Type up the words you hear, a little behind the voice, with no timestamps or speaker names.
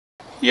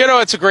You know,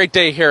 it's a great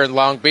day here in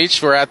Long Beach.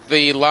 We're at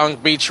the Long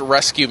Beach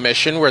Rescue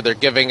Mission where they're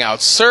giving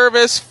out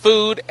service,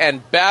 food,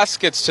 and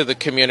baskets to the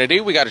community.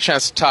 We got a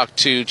chance to talk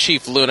to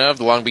Chief Luna of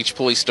the Long Beach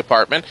Police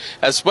Department,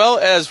 as well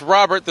as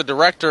Robert, the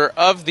director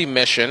of the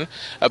mission,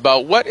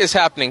 about what is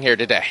happening here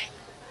today.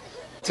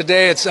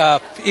 Today it's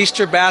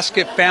Easter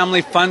Basket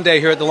Family Fun Day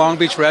here at the Long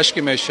Beach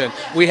Rescue Mission.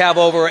 We have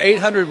over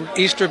 800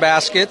 Easter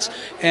baskets,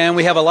 and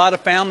we have a lot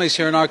of families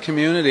here in our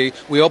community.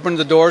 We open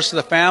the doors to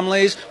the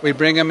families, we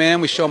bring them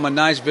in, we show them a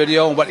nice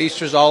video on what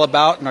Easter's all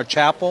about in our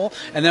chapel,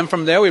 and then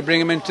from there we bring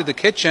them into the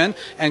kitchen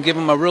and give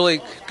them a really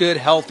good,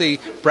 healthy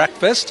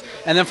breakfast.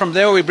 And then from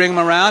there we bring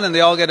them around and they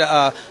all get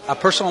a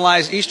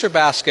personalized Easter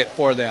basket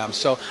for them.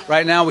 So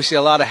right now we see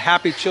a lot of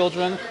happy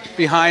children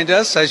behind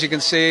us, as you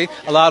can see,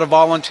 a lot of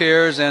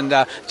volunteers, and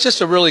it's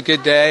just a really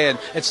good day, and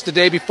it's the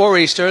day before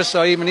Easter,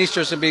 so even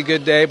Easter's going to be a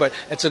good day, but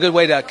it's a good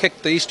way to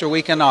kick the Easter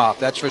weekend off,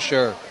 that's for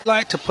sure. I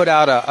like to put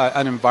out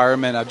an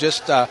environment of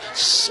just a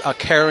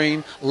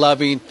caring,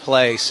 loving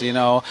place, you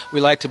know. We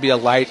like to be a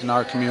light in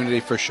our community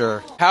for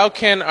sure. How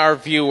can our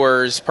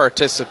viewers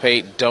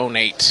participate,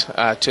 donate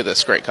to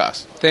this great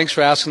cause? Thanks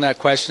for asking that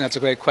question. That's a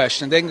great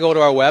question. They can go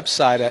to our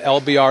website at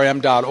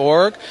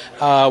lbrm.org.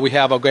 We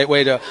have a great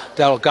way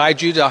that'll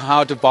guide you to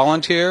how to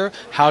volunteer,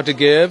 how to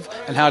give,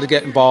 and how to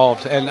get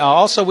involved. And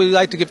also, we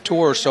like to give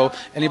tours, so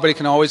anybody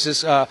can always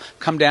just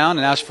come down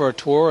and ask for a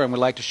tour, and we'd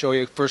like to show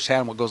you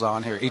firsthand what goes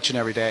on here each and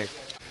every day.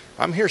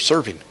 I'm here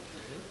serving.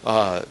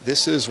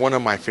 This is one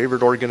of my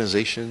favorite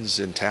organizations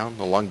in town,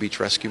 the Long Beach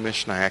Rescue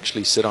Mission. I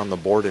actually sit on the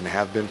board and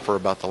have been for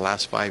about the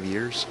last 5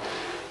 years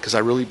because I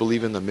really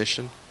believe in the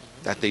mission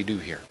that they do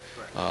here.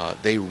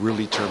 They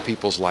really turn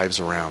people's lives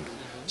around.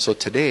 So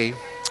today,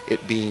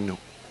 it being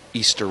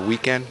Easter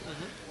weekend,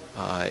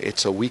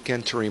 it's a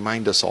weekend to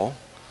remind us all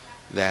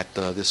that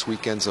this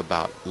weekend's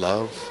about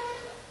love,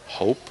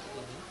 hope,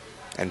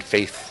 and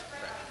faith.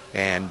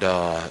 And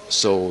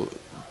so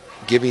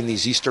giving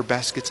these Easter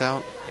baskets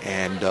out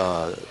and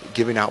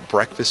giving out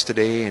breakfast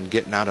today and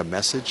getting out a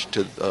message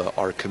to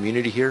our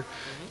community here,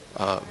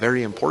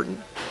 very important.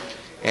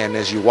 And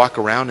as you walk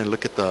around and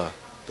look at the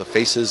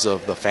faces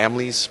of the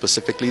families,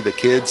 specifically the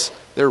kids,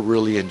 they're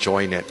really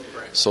enjoying it.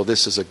 So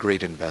this is a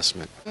great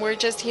investment. We're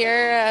just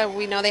here.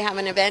 We know they have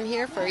an event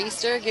here for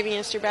Easter, giving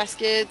Easter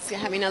baskets,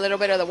 having a little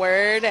bit of the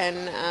word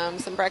and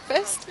some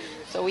breakfast.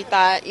 So we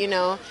thought, you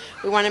know,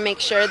 we want to make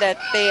sure that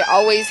they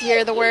always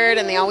hear the word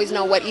and they always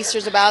know what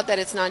Easter's about, that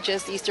it's not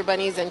just Easter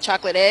bunnies and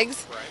chocolate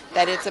eggs,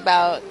 that it's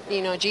about,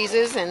 you know,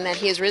 Jesus and that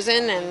he is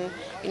risen. And,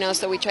 you know,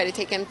 so we try to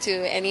take him to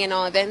any and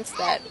all events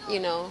that, you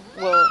know,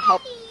 will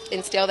help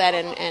instill that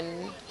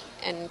and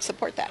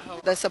support that.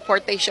 The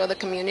support they show the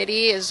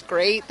community is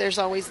great. There's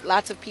always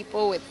lots of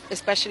people,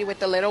 especially with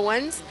the little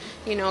ones,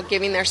 you know,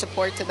 giving their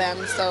support to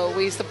them. So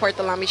we support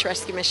the Long Beach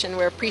Rescue Mission.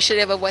 We're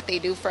appreciative of what they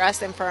do for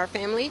us and for our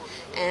family,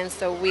 and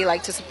so we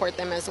like to support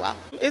them as well.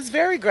 It's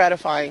very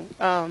gratifying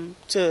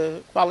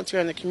to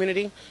volunteer in the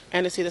community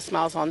and to see the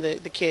smiles on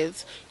the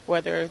kids,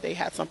 whether they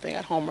had something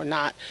at home or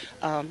not.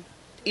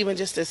 Even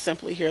just to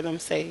simply hear them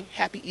say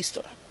Happy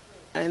Easter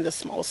in the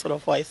smallest little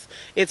voice,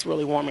 it's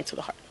really warming to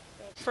the heart.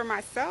 For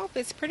myself,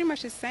 it's pretty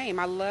much the same.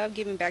 I love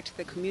giving back to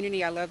the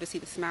community. I love to see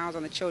the smiles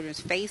on the children's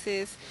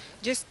faces.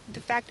 Just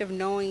the fact of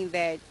knowing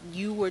that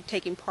you were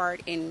taking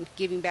part in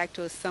giving back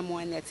to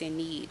someone that's in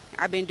need.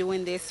 I've been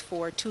doing this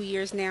for 2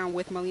 years now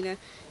with Melina,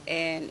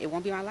 and it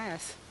won't be my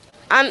last.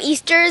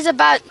 Easter is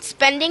about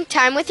spending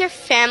time with your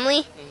family.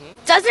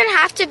 It doesn't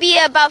have to be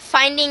about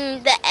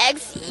finding the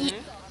eggs.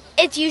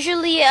 It's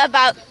usually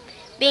about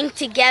being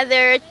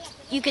together.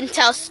 You can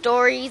tell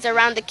stories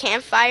around the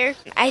campfire.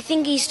 I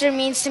think Easter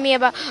means to me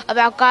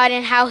about God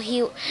and how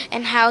he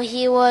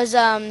was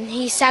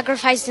he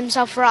sacrificed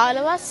himself for all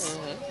of us.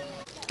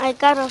 I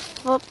got a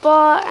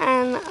football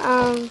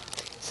and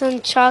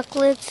some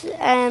chocolates,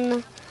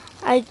 and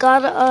I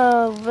got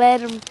a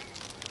red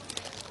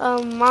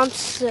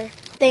monster.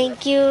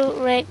 Thank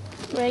you,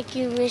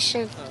 Rescue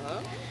Mission.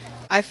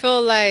 I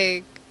feel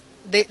like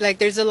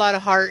there's a lot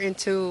of heart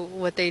into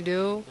what they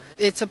do.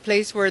 It's a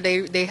place where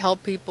they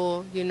help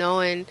people, you know,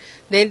 and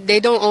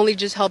they don't only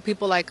just help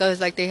people like us,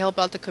 like they help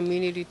out the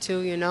community too,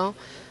 you know.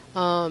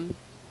 I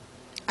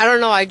don't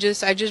know, I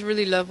just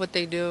really love what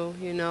they do,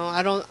 you know.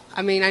 I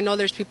know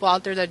there's people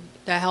out there that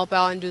help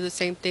out and do the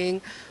same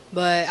thing,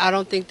 but I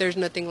don't think there's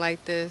nothing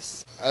like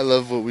this. I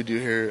love what we do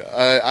here.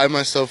 I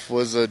myself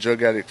was a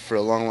drug addict for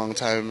a long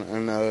time,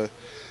 and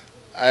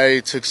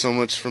I took so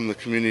much from the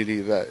community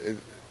that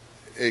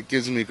it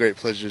gives me great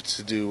pleasure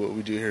to do what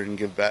we do here and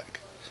give back.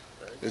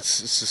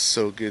 It's just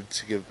so good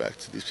to give back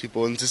to these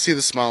people and to see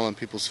the smile on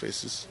people's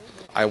faces.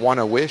 I want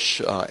to wish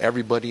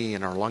everybody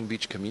in our Long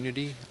Beach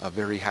community a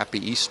very happy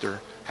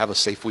Easter. Have a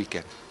safe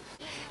weekend.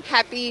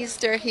 Happy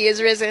Easter, he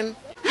is risen.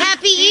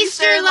 Happy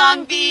Easter,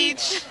 Long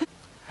Beach!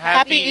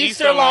 Happy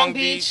Easter, Long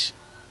Beach!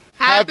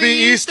 Happy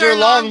Easter,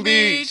 Long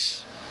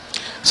Beach!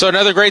 So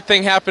another great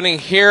thing happening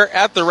here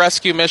at the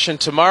rescue mission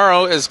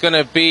tomorrow is going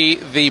to be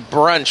the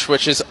brunch,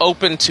 which is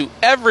open to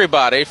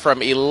everybody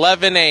from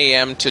 11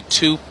 a.m. to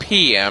 2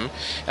 p.m.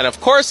 And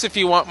of course, if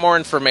you want more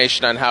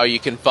information on how you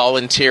can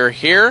volunteer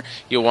here,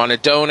 you want to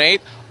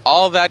donate,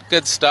 all that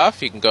good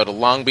stuff, you can go to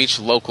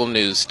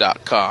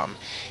longbeachlocalnews.com.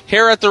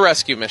 Here at the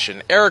rescue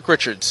mission, Eric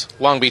Richards,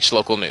 Long Beach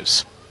Local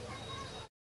News.